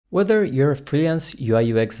Whether you're a freelance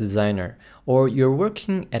UI UX designer or you're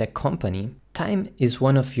working at a company, time is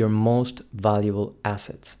one of your most valuable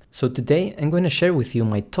assets. So today I'm going to share with you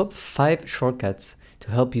my top 5 shortcuts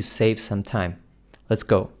to help you save some time. Let's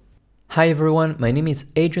go. Hi everyone, my name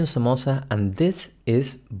is Adrian Somoza and this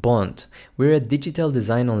is Bond. We're a digital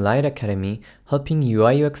design online academy helping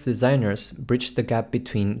UI UX designers bridge the gap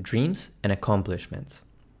between dreams and accomplishments.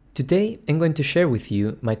 Today, I'm going to share with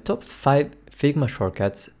you my top 5 Figma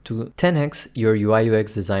shortcuts to 10x your UI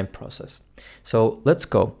UX design process. So let's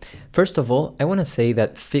go. First of all, I want to say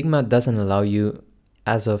that Figma doesn't allow you,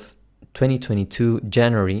 as of 2022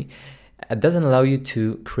 January, it doesn't allow you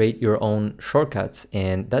to create your own shortcuts,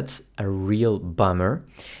 and that's a real bummer.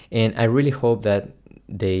 And I really hope that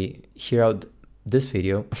they hear out this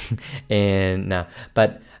video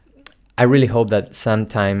but I really hope that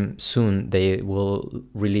sometime soon they will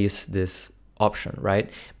release this option,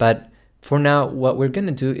 right? But for now, what we're going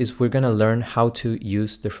to do is we're going to learn how to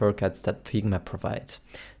use the shortcuts that Figma provides.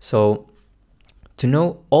 So to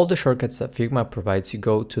know all the shortcuts that Figma provides, you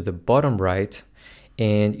go to the bottom right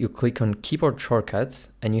and you click on keyboard shortcuts,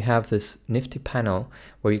 and you have this nifty panel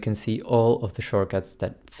where you can see all of the shortcuts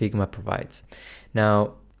that Figma provides.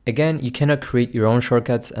 Now, again, you cannot create your own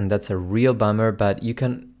shortcuts, and that's a real bummer, but you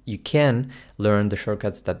can learn the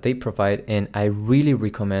shortcuts that they provide, and I really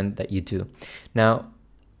recommend that you do. Now,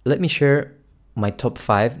 let me share my top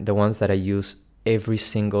 5, the ones that I use every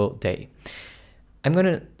single day. I'm going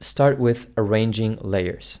to start with arranging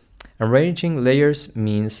layers. Arranging layers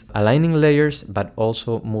means aligning layers, but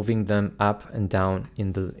also moving them up and down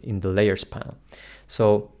in the layers panel.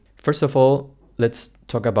 So first of all, let's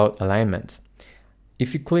talk about alignment.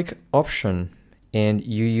 If you click Option and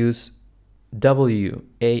you use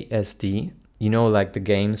WASD, you know, like the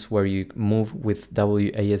games where you move with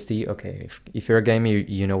WASD. Okay, if you're a gamer,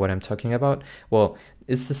 you know what I'm talking about. Well,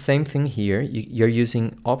 it's the same thing here. You're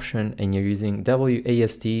using Option and you're using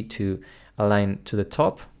WASD to align to the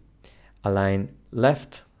top, align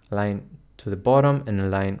left, align to the bottom, and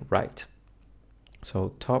align right.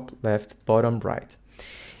 So top, left, bottom, right.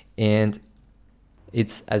 And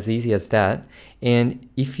it's as easy as that. And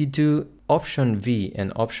if you do Option V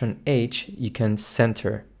and Option H, you can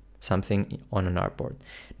center something on an artboard.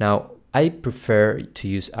 Now, I prefer to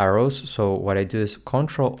use arrows. So what I do is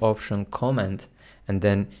Control Option Command, and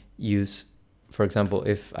then use, for example,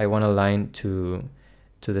 if I want to align to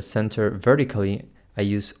the center vertically, I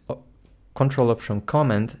use Control Option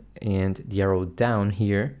Command and the arrow down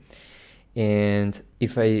here. And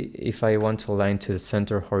if I want to align to the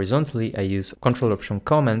center horizontally, I use Control Option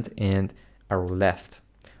Command and arrow left.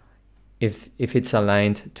 If it's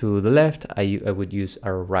aligned to the left, I would use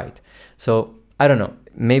arrow right. So I don't know,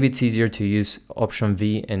 maybe it's easier to use Option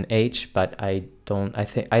V and H, but I don't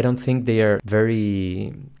think they are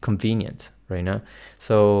very convenient right now.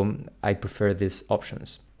 So I prefer these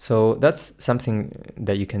options. So that's something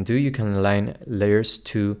that you can do. You can align layers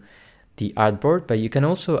to the artboard, but you can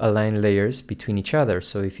also align layers between each other.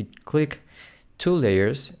 So if you click 2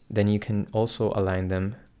 layers, then you can also align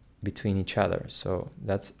them between each other. So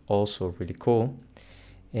that's also really cool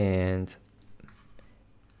and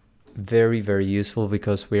very, very useful,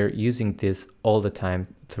 because we're using this all the time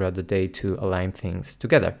throughout the day to align things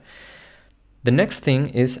together. The next thing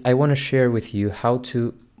is I want to share with you how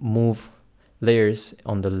to move layers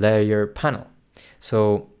on the layer panel.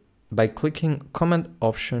 So by clicking Command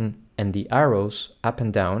Option and the arrows up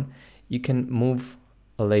and down, you can move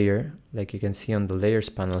a layer, like you can see on the layers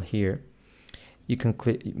panel here. You can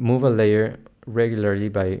move a layer regularly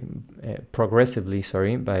progressively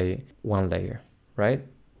by 1 layer, right?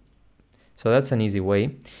 So that's an easy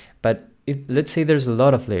way. But if, let's say there's a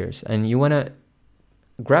lot of layers and you want to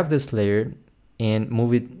grab this layer and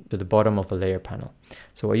move it to the bottom of the layer panel.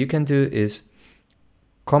 So what you can do is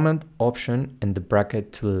Command Option and the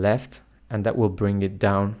bracket to the left, and that will bring it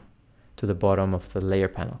down to the bottom of the layer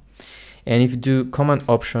panel. And if you do Command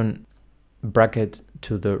Option bracket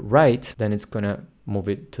to the right, then it's gonna move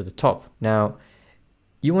it to the top. Now,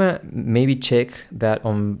 you wanna maybe check that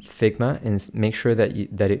on Figma and make sure that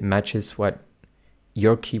it matches what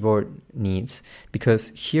your keyboard needs, because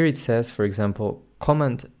here it says, for example,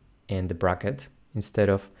 Command and the bracket instead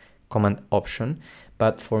of Command Option,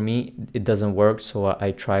 but for me it doesn't work. So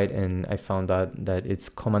I tried and I found out that it's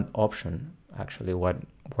Command Option actually what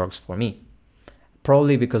works for me,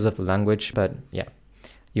 probably because of the language, but yeah,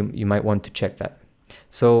 you might want to check that.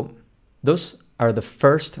 So those are the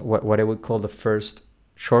first, what I would call the first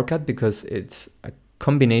shortcut, because it's a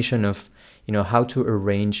combination of, you know, how to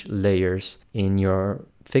arrange layers in your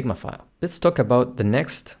Figma file. Let's talk about the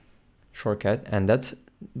next shortcut, and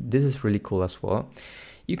this is really cool as well.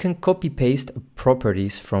 you can copy paste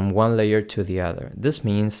properties from one layer to the other. This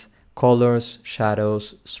means colors,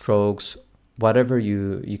 shadows, strokes, whatever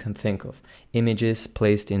you can think of. Images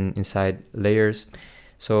placed inside layers.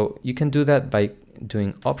 So you can do that by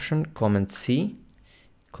doing Option Command C,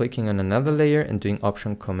 clicking on another layer and doing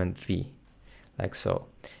Option Command V, like so.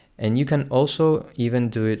 And you can also even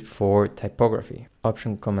do it for typography.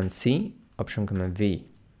 Option Command C, Option Command V,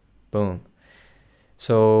 boom.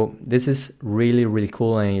 So this is really, really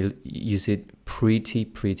cool, and I use it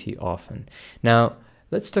pretty often. Now,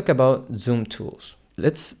 let's talk about zoom tools.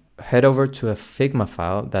 Let's head over to a Figma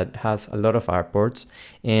file that has a lot of artboards,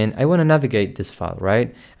 and I want to navigate this file,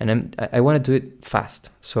 right? And I want to do it fast.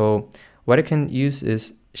 So what I can use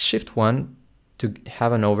is Shift-1 to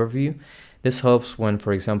have an overview. This helps when,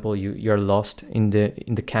 for example, you're lost in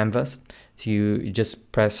the canvas. So you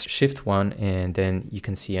just press Shift-1 and then you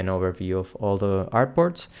can see an overview of all the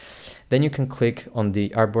artboards. Then you can click on the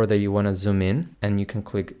artboard that you want to zoom in, and you can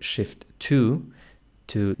click Shift-2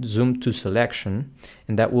 to zoom to selection,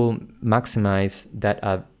 and that will maximize that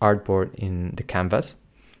artboard in the canvas.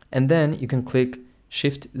 And then you can click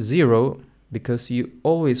Shift-0 because you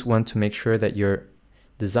always want to make sure that you're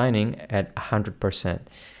designing at 100%.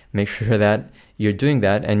 Make sure that you're doing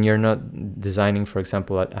that and you're not designing, for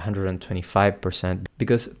example, at 125%,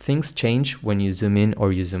 because things change when you zoom in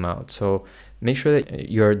or you zoom out. So make sure that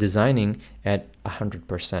you're designing at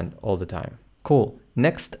 100% all the time. Cool.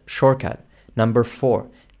 Next shortcut, number 4,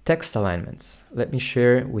 text alignments. Let me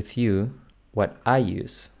share with you what I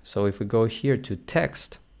use. So if we go here to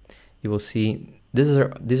text, you will see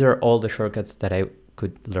these are all the shortcuts that I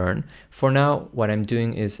could learn. For now, what I'm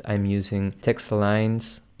doing is I'm using text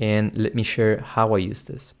aligns, and let me share how I use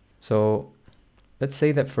this. So let's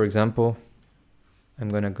say that, for example, I'm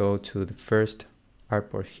gonna go to the first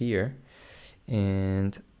artboard here,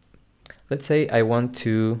 and let's say I want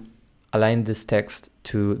to align this text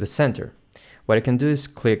to the center. What I can do is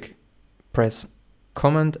press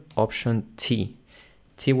Command Option T.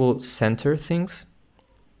 T will center things,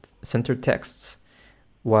 center texts,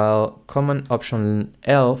 while Command Option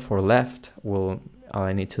L for left will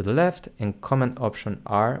align it to the left, and Command Option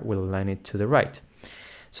R will align it to the right.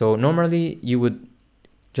 So normally you would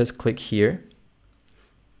just click here,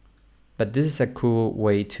 but this is a cool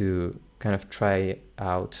way to kind of try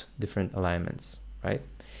out different alignments, right?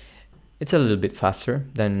 It's a little bit faster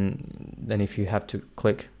than if you have to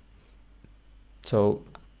click. So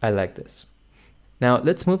I like this. Now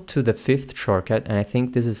let's move to the 5th shortcut, and I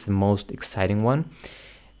think this is the most exciting one.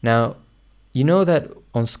 Now, you know that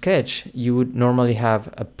on Sketch, you would normally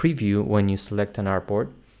have a preview when you select an artboard,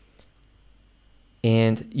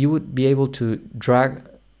 and you would be able to drag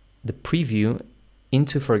the preview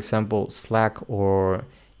into, for example, Slack, or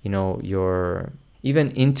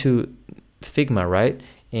even into Figma, right?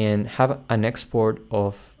 And have an export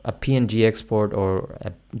of a PNG export or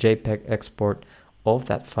a JPEG export of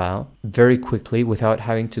that file very quickly without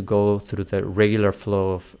having to go through the regular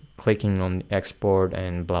flow of clicking on export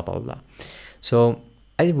and blah, blah, blah. So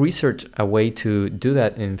I researched a way to do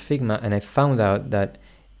that in Figma, and I found out that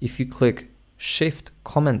if you click Shift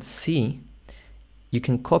Command C, you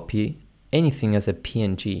can copy anything as a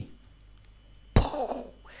PNG.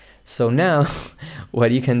 So now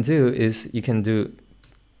what you can do is you can do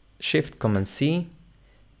Shift Command C,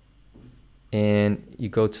 and you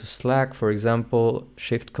go to Slack, for example,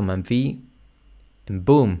 Shift Command V, and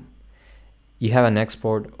boom, you have an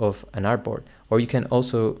export of an artboard. Or you can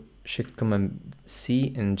also Shift Command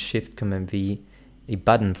C and Shift Command V a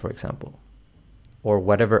button, for example, or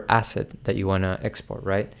whatever asset that you want to export,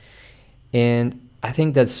 right? And I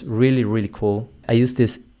think that's really, really cool. I use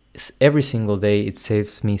this every single day. It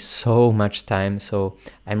saves me so much time. So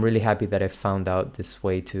I'm really happy that I found out this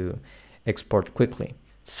way to export quickly.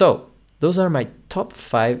 So those are my top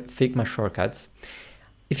 5 Figma shortcuts.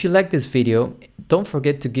 If you like this video, don't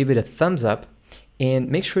forget to give it a thumbs up, and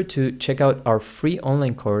make sure to check out our free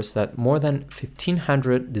online course that more than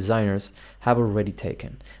 1,500 designers have already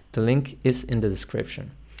taken. The link is in the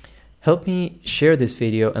description. Help me share this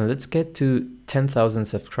video, and let's get to 10,000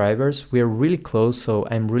 subscribers. We are really close, so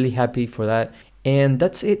I'm really happy for that. And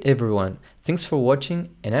that's it, everyone. Thanks for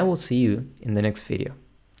watching, and I will see you in the next video.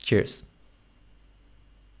 Cheers.